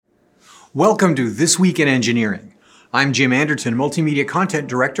Welcome to This Week in Engineering. I'm Jim Anderton, Multimedia Content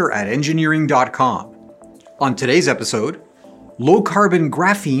Director at Engineering.com. On today's episode, low-carbon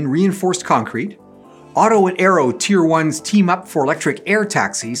graphene reinforced concrete, Auto and Aero Tier 1s team up for electric air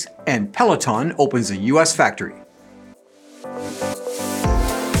taxis, and Peloton opens a U.S. factory.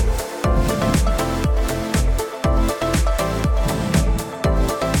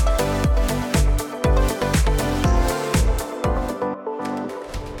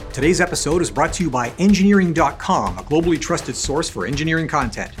 Today's episode is brought to you by Engineering.com, a globally trusted source for engineering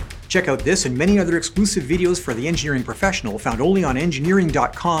content. Check out this and many other exclusive videos for the engineering professional found only on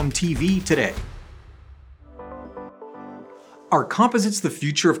Engineering.com TV today. Are composites the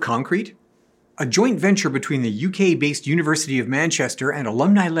future of concrete? A joint venture between the UK-based University of Manchester and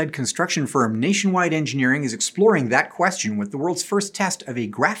alumni-led construction firm Nationwide Engineering is exploring that question with the world's first test of a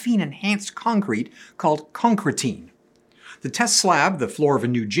graphene-enhanced concrete called Concretine. The test slab, the floor of a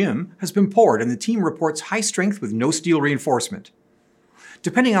new gym, has been poured and the team reports high strength with no steel reinforcement.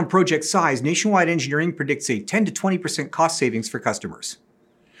 Depending on project size, Nationwide Engineering predicts a 10 to 20% cost savings for customers.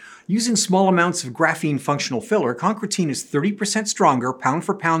 Using small amounts of graphene functional filler, Concretine is 30% stronger pound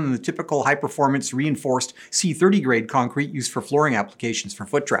for pound than the typical high-performance reinforced C30 grade concrete used for flooring applications for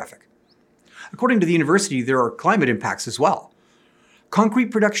foot traffic. According to the university, there are climate impacts as well.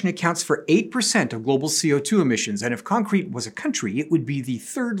 Concrete production accounts for 8% of global CO2 emissions, and if concrete was a country, it would be the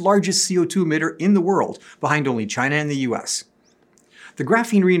third largest CO2 emitter in the world, behind only China and the US. The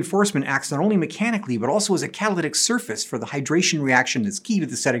graphene reinforcement acts not only mechanically, but also as a catalytic surface for the hydration reaction that's key to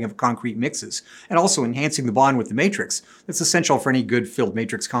the setting of concrete mixes, and also enhancing the bond with the matrix that's essential for any good filled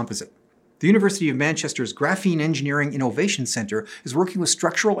matrix composite. The University of Manchester's Graphene Engineering Innovation Centre is working with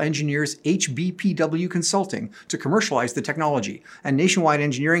structural engineers HBPW Consulting to commercialize the technology, and Nationwide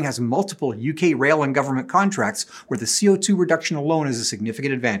Engineering has multiple UK rail and government contracts where the CO2 reduction alone is a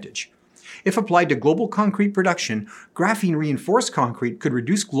significant advantage. If applied to global concrete production, graphene reinforced concrete could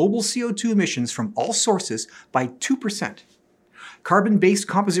reduce global CO2 emissions from all sources by 2%. Carbon-based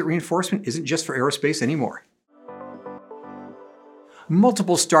composite reinforcement isn't just for aerospace anymore.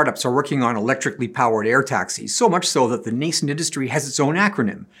 Multiple startups are working on electrically powered air taxis, so much so that the nascent industry has its own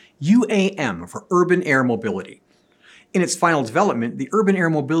acronym, UAM for Urban Air Mobility. In its final development, the urban air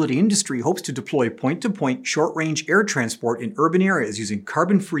mobility industry hopes to deploy point-to-point short-range air transport in urban areas using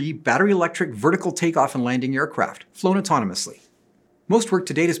carbon-free, battery-electric vertical takeoff and landing aircraft, flown autonomously. Most work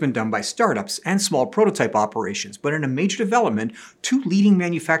to date has been done by startups and small prototype operations, but in a major development, two leading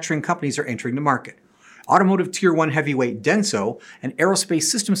manufacturing companies are entering the market: automotive Tier 1 heavyweight Denso and aerospace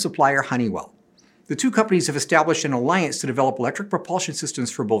system supplier Honeywell. The two companies have established an alliance to develop electric propulsion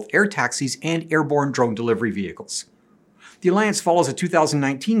systems for both air taxis and airborne drone delivery vehicles. The alliance follows a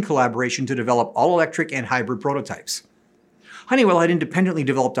 2019 collaboration to develop all-electric and hybrid prototypes. Honeywell had independently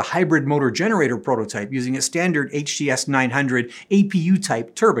developed a hybrid motor generator prototype using a standard HTS 900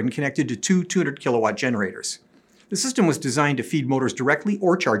 APU-type turbine connected to two 200-kilowatt generators. The system was designed to feed motors directly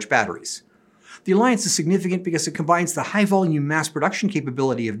or charge batteries. The alliance is significant because it combines the high-volume mass production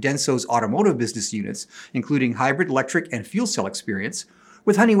capability of Denso's automotive business units, including hybrid electric and fuel cell experience,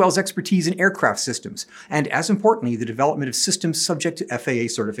 with Honeywell's expertise in aircraft systems, and as importantly, the development of systems subject to FAA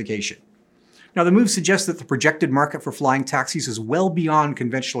certification. Now, the move suggests that the projected market for flying taxis is well beyond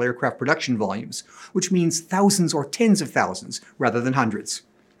conventional aircraft production volumes, which means thousands or tens of thousands rather than hundreds.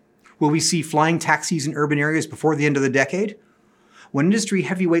 Will we see flying taxis in urban areas before the end of the decade? When industry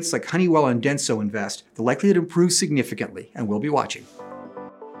heavyweights like Honeywell and Denso invest, the likelihood improves significantly, and we'll be watching.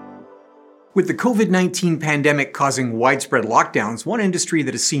 With the COVID-19 pandemic causing widespread lockdowns, one industry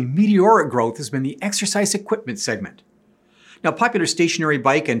that has seen meteoric growth has been the exercise equipment segment. Now, popular stationary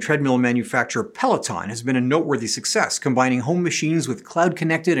bike and treadmill manufacturer Peloton has been a noteworthy success, combining home machines with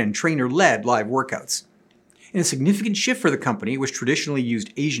cloud-connected and trainer-led live workouts. In a significant shift for the company, which traditionally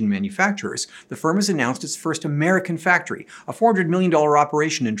used Asian manufacturers, the firm has announced its first American factory, a $400 million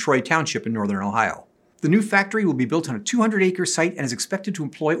operation in Troy Township in northern Ohio. The new factory will be built on a 200-acre site and is expected to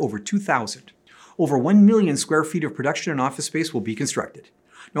employ over 2,000. Over 1 million square feet of production and office space will be constructed.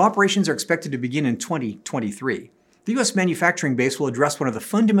 Now, operations are expected to begin in 2023. The U.S. manufacturing base will address one of the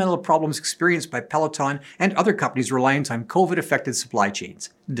fundamental problems experienced by Peloton and other companies reliant on COVID-affected supply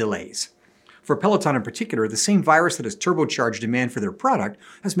chains: delays. For Peloton in particular, the same virus that has turbocharged demand for their product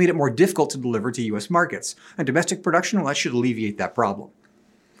has made it more difficult to deliver to U.S. markets, and domestic production, well, should alleviate that problem.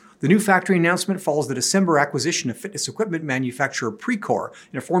 The new factory announcement follows the December acquisition of fitness equipment manufacturer Precor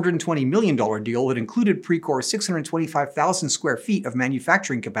in a $420 million deal that included Precor's 625,000 square feet of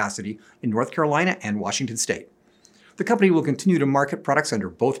manufacturing capacity in North Carolina and Washington State. The company will continue to market products under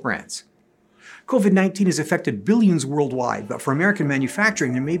both brands. COVID-19 has affected billions worldwide, but for American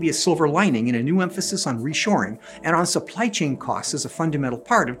manufacturing, there may be a silver lining in a new emphasis on reshoring and on supply chain costs as a fundamental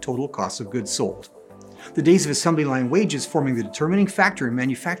part of total cost of goods sold. The days of assembly line wages forming the determining factor in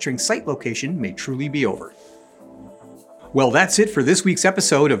manufacturing site location may truly be over. Well, that's it for this week's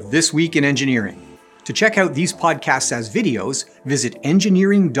episode of This Week in Engineering. To check out these podcasts as videos, visit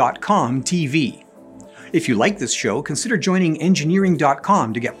engineering.com/TV. If you like this show, consider joining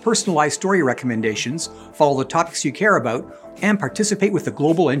engineering.com to get personalized story recommendations, follow the topics you care about, and participate with the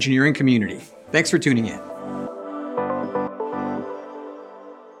global engineering community. Thanks for tuning in.